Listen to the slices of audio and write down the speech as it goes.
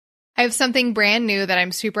I have something brand new that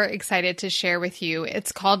I'm super excited to share with you.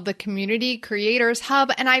 It's called the Community Creators Hub,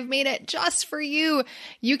 and I've made it just for you.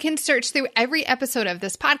 You can search through every episode of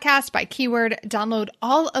this podcast by keyword, download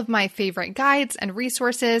all of my favorite guides and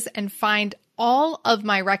resources, and find all of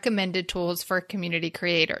my recommended tools for community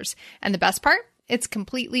creators. And the best part? It's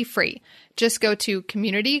completely free. Just go to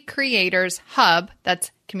Community Creators Hub, that's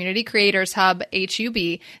Community Creators Hub,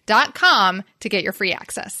 HUB.com to get your free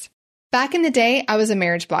access. Back in the day, I was a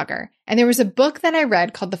marriage blogger, and there was a book that I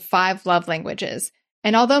read called The 5 Love Languages.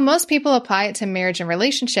 And although most people apply it to marriage and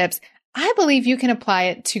relationships, I believe you can apply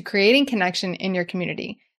it to creating connection in your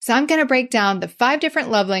community. So I'm going to break down the 5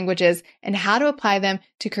 different love languages and how to apply them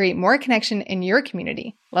to create more connection in your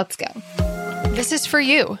community. Let's go. This is for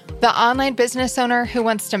you, the online business owner who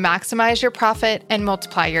wants to maximize your profit and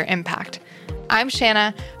multiply your impact. I'm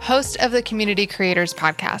Shanna, host of the Community Creators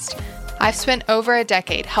Podcast. I've spent over a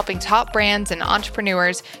decade helping top brands and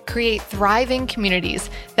entrepreneurs create thriving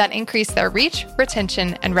communities that increase their reach,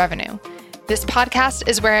 retention, and revenue. This podcast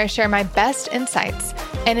is where I share my best insights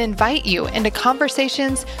and invite you into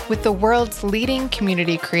conversations with the world's leading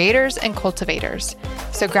community creators and cultivators.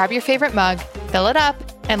 So grab your favorite mug, fill it up,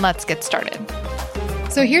 and let's get started.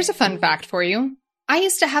 So here's a fun fact for you. I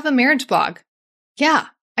used to have a marriage blog. Yeah,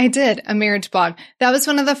 I did, a marriage blog. That was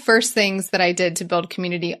one of the first things that I did to build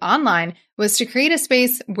community online, was to create a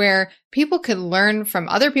space where people could learn from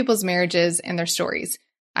other people's marriages and their stories.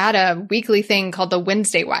 I had a weekly thing called the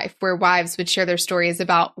Wednesday Wife, where wives would share their stories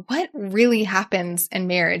about what really happens in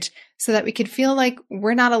marriage so that we could feel like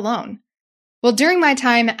we're not alone. Well, during my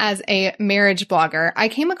time as a marriage blogger, I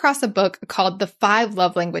came across a book called The 5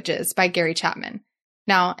 Love Languages by Gary Chapman.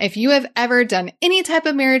 Now, if you have ever done any type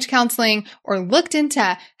of marriage counseling or looked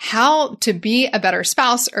into how to be a better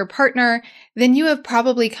spouse or partner, then you have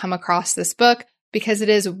probably come across this book because it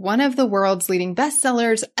is one of the world's leading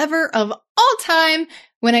bestsellers ever of all time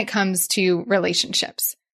when it comes to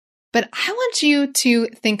relationships. But I want you to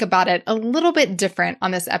think about it a little bit different on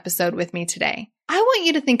this episode with me today. I want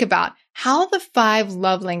you to think about how the 5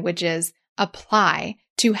 love languages apply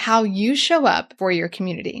to how you show up for your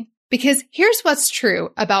community. Because here's what's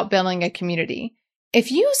true about building a community. If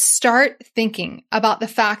you start thinking about the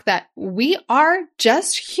fact that we are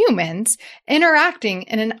just humans interacting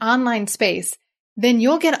in an online space, then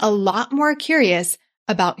you'll get a lot more curious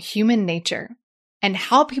about human nature and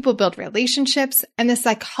how people build relationships and the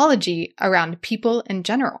psychology around people in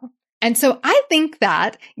general. And so I think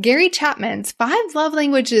that Gary Chapman's 5 Love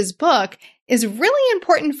Languages book is really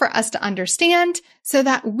important for us to understand so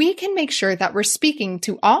that we can make sure that we're speaking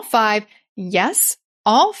to all 5, yes,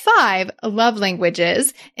 all 5 love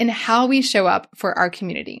languages in how we show up for our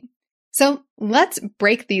community. So let's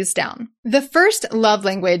break these down. The first love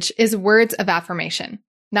language is words of affirmation.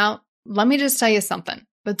 Now, let me just tell you something.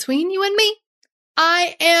 Between you and me,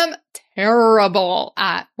 I am terrible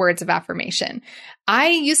at words of affirmation. I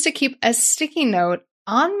used to keep a sticky note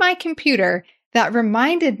on my computer that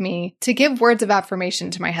reminded me to give words of affirmation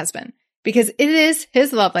to my husband because it is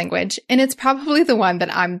his love language and it's probably the one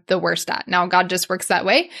that I'm the worst at. Now, God just works that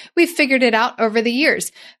way. We've figured it out over the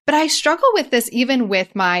years, but I struggle with this even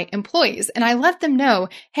with my employees, and I let them know,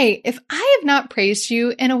 hey, if I have not praised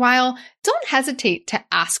you in a while, don't hesitate to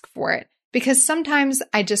ask for it because sometimes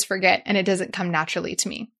I just forget and it doesn't come naturally to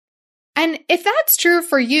me. And if that's true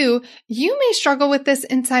for you, you may struggle with this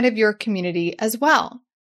inside of your community as well.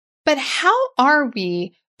 But how are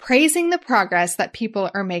we praising the progress that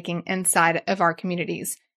people are making inside of our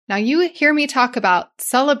communities? Now, you hear me talk about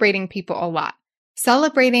celebrating people a lot,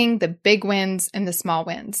 celebrating the big wins and the small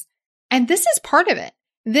wins. And this is part of it.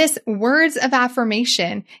 This words of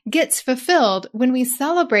affirmation gets fulfilled when we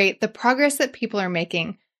celebrate the progress that people are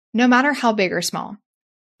making, no matter how big or small.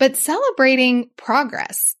 But celebrating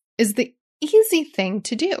progress is the easy thing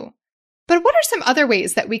to do. But what are some other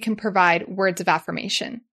ways that we can provide words of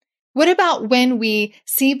affirmation? What about when we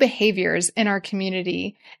see behaviors in our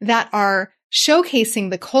community that are showcasing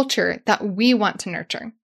the culture that we want to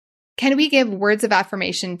nurture? Can we give words of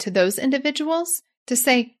affirmation to those individuals to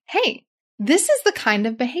say, hey, this is the kind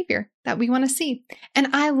of behavior that we want to see,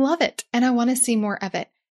 and I love it, and I want to see more of it.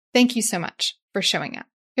 Thank you so much for showing up.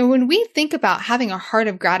 And when we think about having a heart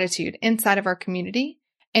of gratitude inside of our community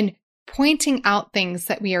and pointing out things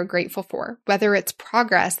that we are grateful for, whether it's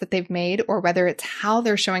progress that they've made or whether it's how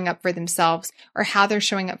they're showing up for themselves or how they're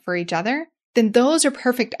showing up for each other, then those are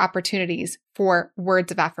perfect opportunities for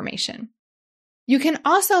words of affirmation. You can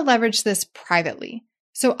also leverage this privately.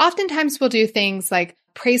 So oftentimes we'll do things like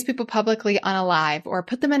praise people publicly on a live or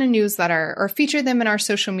put them in a newsletter or feature them in our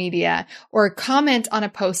social media or comment on a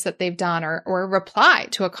post that they've done or reply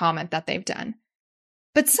to a comment that they've done.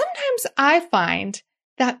 But sometimes I find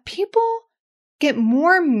that people get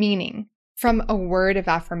more meaning from a word of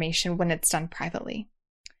affirmation when it's done privately.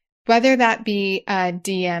 Whether that be a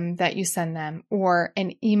DM that you send them, or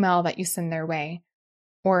an email that you send their way,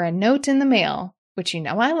 or a note in the mail, which you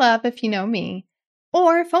know I love if you know me,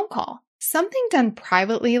 or a phone call. Something done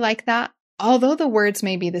privately like that, although the words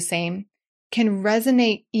may be the same, can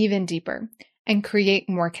resonate even deeper and create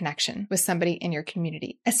more connection with somebody in your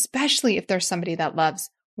community, especially if there's somebody that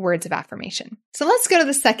loves words of affirmation. So let's go to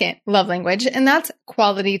the second love language, and that's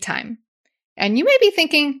quality time. And you may be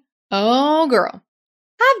thinking, oh girl,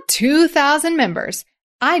 I have 2,000 members.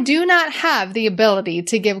 I do not have the ability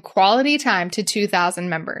to give quality time to 2,000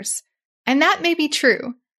 members. And that may be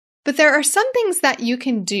true, but there are some things that you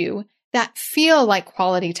can do that feel like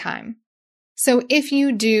quality time. So if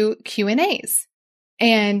you do Q&As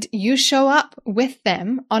and you show up with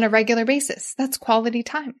them on a regular basis, that's quality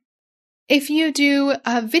time. If you do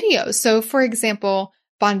videos, so for example,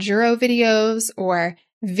 Bonjoro videos or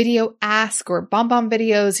Video Ask or BombBomb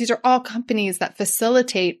videos, these are all companies that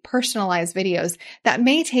facilitate personalized videos that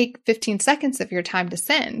may take 15 seconds of your time to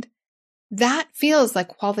send. That feels like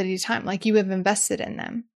quality time, like you have invested in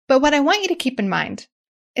them. But what I want you to keep in mind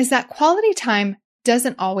is that quality time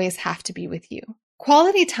doesn't always have to be with you.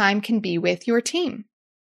 Quality time can be with your team.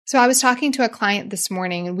 So I was talking to a client this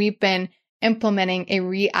morning, and we've been implementing a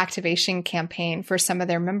reactivation campaign for some of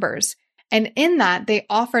their members. And in that, they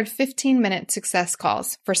offered 15-minute success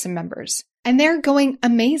calls for some members. And they're going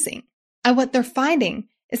amazing. And what they're finding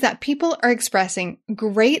is that people are expressing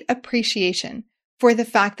great appreciation for the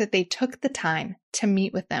fact that they took the time to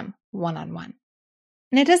meet with them one-on-one.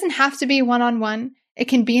 And it doesn't have to be one-on-one. It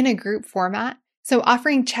can be in a group format. So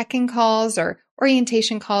offering check-in calls or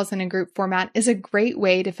orientation calls in a group format is a great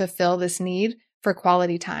way to fulfill this need for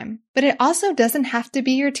quality time. But it also doesn't have to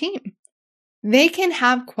be your team. They can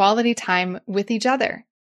have quality time with each other.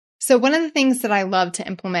 So one of the things that I love to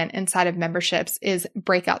implement inside of memberships is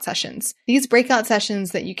breakout sessions. These breakout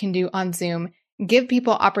sessions that you can do on Zoom give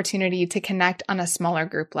people opportunity to connect on a smaller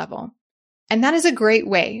group level. And that is a great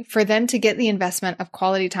way for them to get the investment of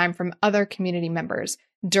quality time from other community members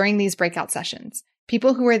during these breakout sessions.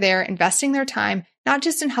 People who are there investing their time, not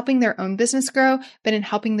just in helping their own business grow, but in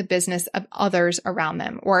helping the business of others around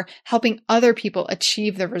them, or helping other people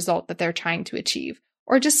achieve the result that they're trying to achieve,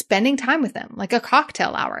 or just spending time with them, like a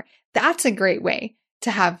cocktail hour. That's a great way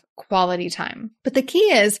to have quality time. But the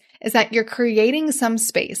key is that you're creating some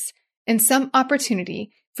space and some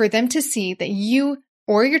opportunity for them to see that you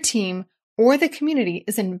or your team or the community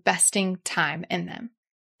is investing time in them.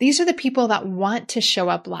 These are the people that want to show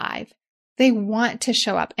up live. They want to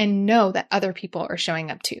show up and know that other people are showing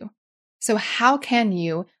up too. So how can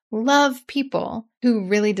you love people who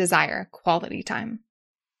really desire quality time?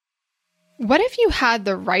 What if you had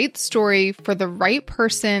the right story for the right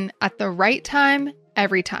person at the right time,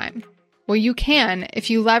 every time? Well, you can if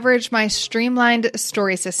you leverage my streamlined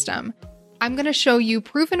story system. I'm going to show you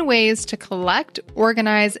proven ways to collect,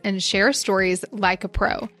 organize, and share stories like a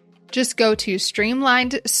pro. Just go to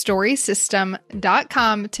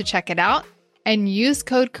streamlinedstorysystem.com to check it out and use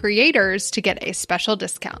code CREATORS to get a special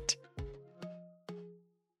discount.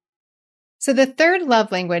 So the third love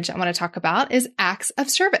language I want to talk about is acts of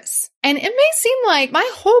service. And it may seem like my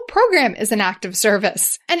whole program is an act of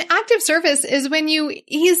service. An act of service is when you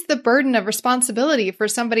ease the burden of responsibility for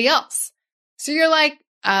somebody else. So you're like,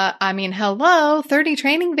 hello, 30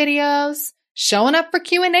 training videos, showing up for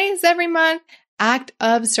Q&As every month, act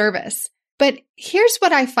of service. But here's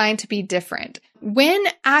what I find to be different. When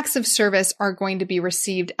acts of service are going to be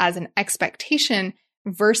received as an expectation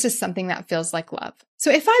versus something that feels like love. So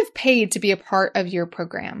if I've paid to be a part of your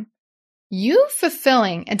program, you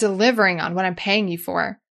fulfilling and delivering on what I'm paying you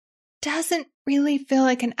for doesn't really feel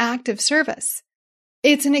like an act of service.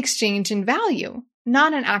 It's an exchange in value,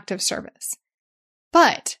 not an act of service.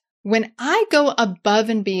 But when I go above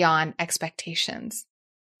and beyond expectations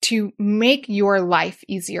to make your life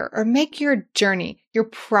easier or make your journey, your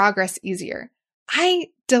progress easier, I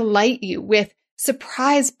delight you with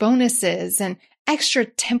surprise bonuses and extra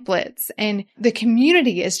templates, and the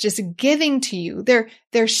community is just giving to you.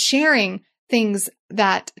 They're sharing things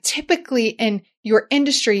that typically in your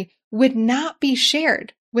industry would not be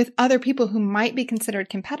shared with other people who might be considered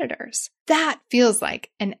competitors. That feels like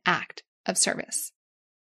an act of service.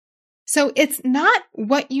 So it's not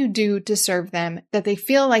what you do to serve them that they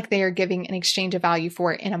feel like they are giving an exchange of value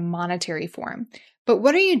for in a monetary form. But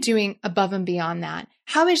what are you doing above and beyond that?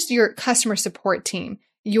 How is your customer support team,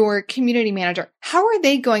 your community manager, how are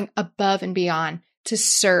they going above and beyond to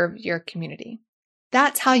serve your community?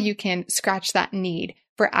 That's how you can scratch that need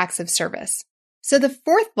for acts of service. So the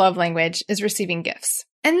fourth love language is receiving gifts.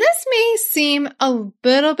 And this may seem a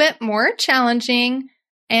little bit more challenging,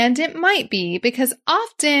 and it might be, because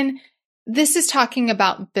often this is talking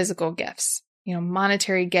about physical gifts,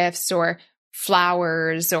 monetary gifts or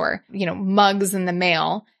flowers or, mugs in the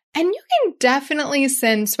mail. And you can definitely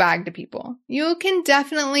send swag to people. You can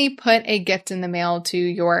definitely put a gift in the mail to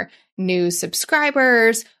your new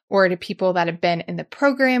subscribers or to people that have been in the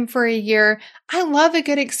program for a year. I love a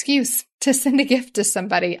good excuse to send a gift to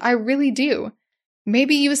somebody. I really do.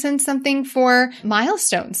 Maybe you send something for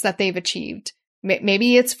milestones that they've achieved.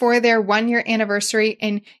 Maybe it's for their 1-year anniversary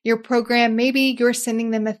in your program. Maybe you're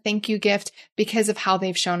sending them a thank you gift because of how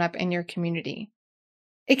they've shown up in your community.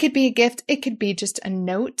 It could be a gift. It could be just a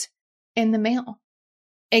note in the mail.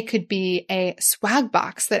 It could be a swag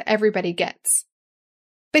box that everybody gets.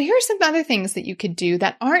 But here are some other things that you could do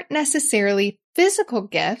that aren't necessarily physical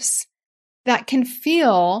gifts that can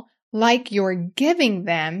feel like you're giving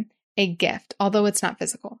them a gift, although it's not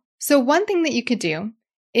physical. So one thing that you could do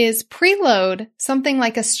is preload something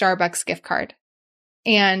like a Starbucks gift card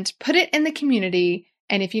and put it in the community.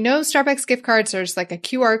 And if you know Starbucks gift cards, there's like a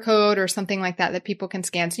QR code or something like that people can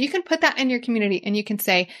scan. So you can put that in your community and you can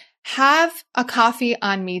say, have a coffee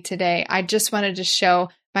on me today. I just wanted to show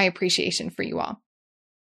my appreciation for you all.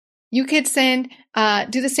 You could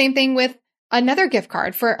do the same thing with another gift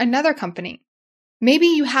card for another company. Maybe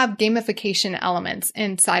you have gamification elements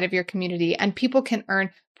inside of your community and people can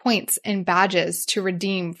earn points and badges to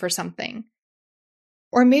redeem for something.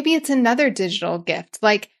 Or maybe it's another digital gift,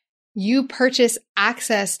 like you purchase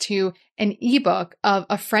access to an ebook of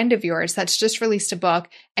a friend of yours that's just released a book,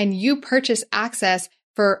 and you purchase access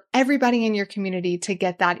for everybody in your community to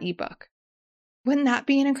get that ebook. Wouldn't that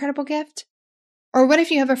be an incredible gift? Or what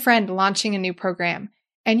if you have a friend launching a new program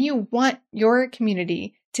and you want your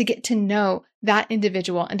community to get to know that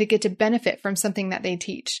individual and to get to benefit from something that they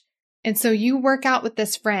teach? And so you work out with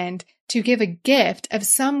this friend to give a gift of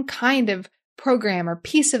some kind of program or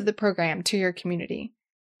piece of the program to your community.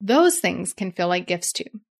 Those things can feel like gifts too.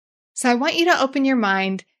 So I want you to open your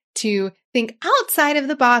mind to think outside of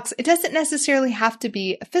the box. It doesn't necessarily have to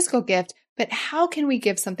be a physical gift, but how can we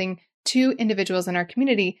give something to individuals in our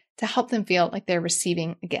community to help them feel like they're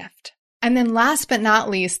receiving a gift? And then last but not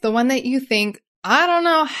least, the one that you think, I don't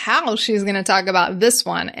know how she's going to talk about this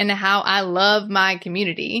one and how I love my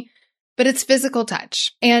community, but it's physical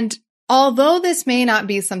touch. And although this may not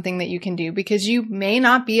be something that you can do because you may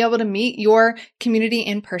not be able to meet your community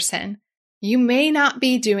in person, you may not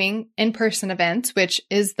be doing in-person events, which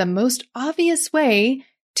is the most obvious way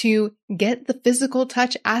to get the physical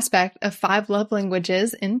touch aspect of 5 love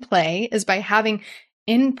languages in play, is by having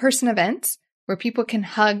in-person events where people can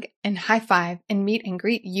hug and high five and meet and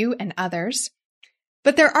greet you and others.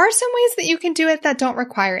 But there are some ways that you can do it that don't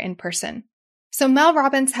require in-person. So Mel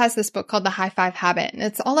Robbins has this book called The High Five Habit, and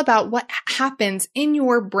it's all about what happens in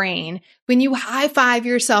your brain when you high five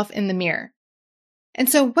yourself in the mirror. And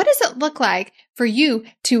so what does it look like for you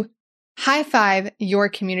to high five your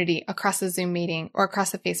community across a Zoom meeting or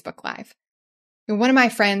across a Facebook Live? And one of my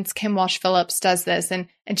friends, Kim Walsh Phillips, does this, and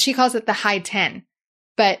she calls it the high 10.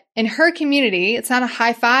 But in her community, it's not a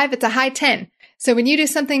high 5, it's a high 10. So when you do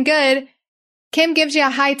something good, Kim gives you a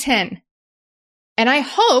high 10. And I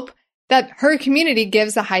hope that her community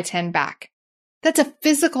gives a high 10 back. That's a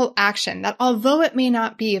physical action that, although it may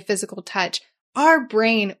not be a physical touch, our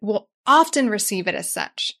brain will often receive it as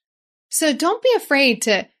such. So don't be afraid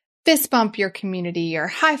to fist bump your community or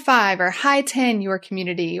high 5 or high 10 your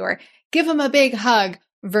community or give them a big hug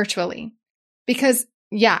virtually. Because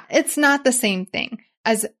it's not the same thing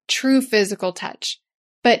as true physical touch.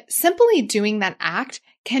 But simply doing that act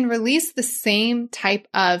can release the same type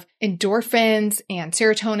of endorphins and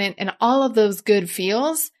serotonin and all of those good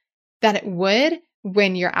feels that it would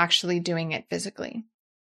when you're actually doing it physically.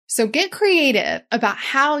 So get creative about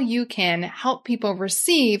how you can help people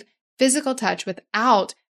receive physical touch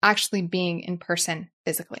without actually being in person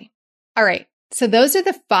physically. All right. So those are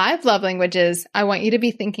the 5 love languages I want you to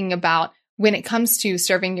be thinking about when it comes to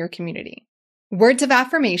serving your community. Words of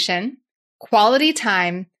affirmation, quality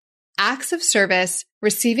time, acts of service,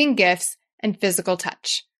 receiving gifts, and physical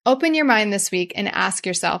touch. Open your mind this week and ask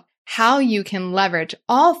yourself how you can leverage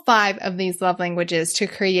all 5 of these love languages to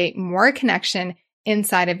create more connection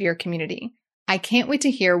inside of your community. I can't wait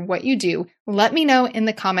to hear what you do. Let me know in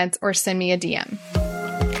the comments or send me a DM.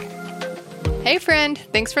 Hey friend,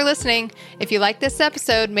 thanks for listening. If you like this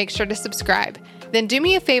episode, make sure to subscribe. Then do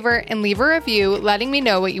me a favor and leave a review letting me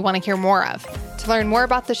know what you want to hear more of. To learn more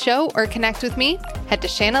about the show or connect with me, head to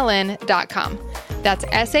ShanaLynn.com. That's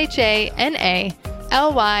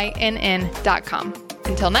ShanaLynn.com.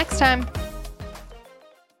 Until next time.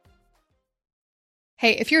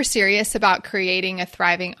 Hey, if you're serious about creating a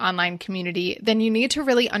thriving online community, then you need to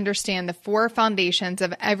really understand the 4 foundations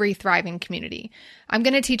of every thriving community. I'm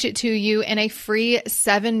going to teach it to you in a free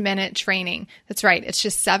 7-minute training. That's right. It's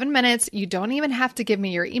just 7 minutes. You don't even have to give me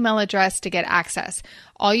your email address to get access.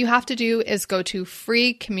 All you have to do is go to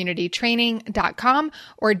freecommunitytraining.com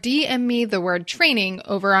or DM me the word training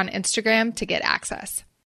over on Instagram to get access.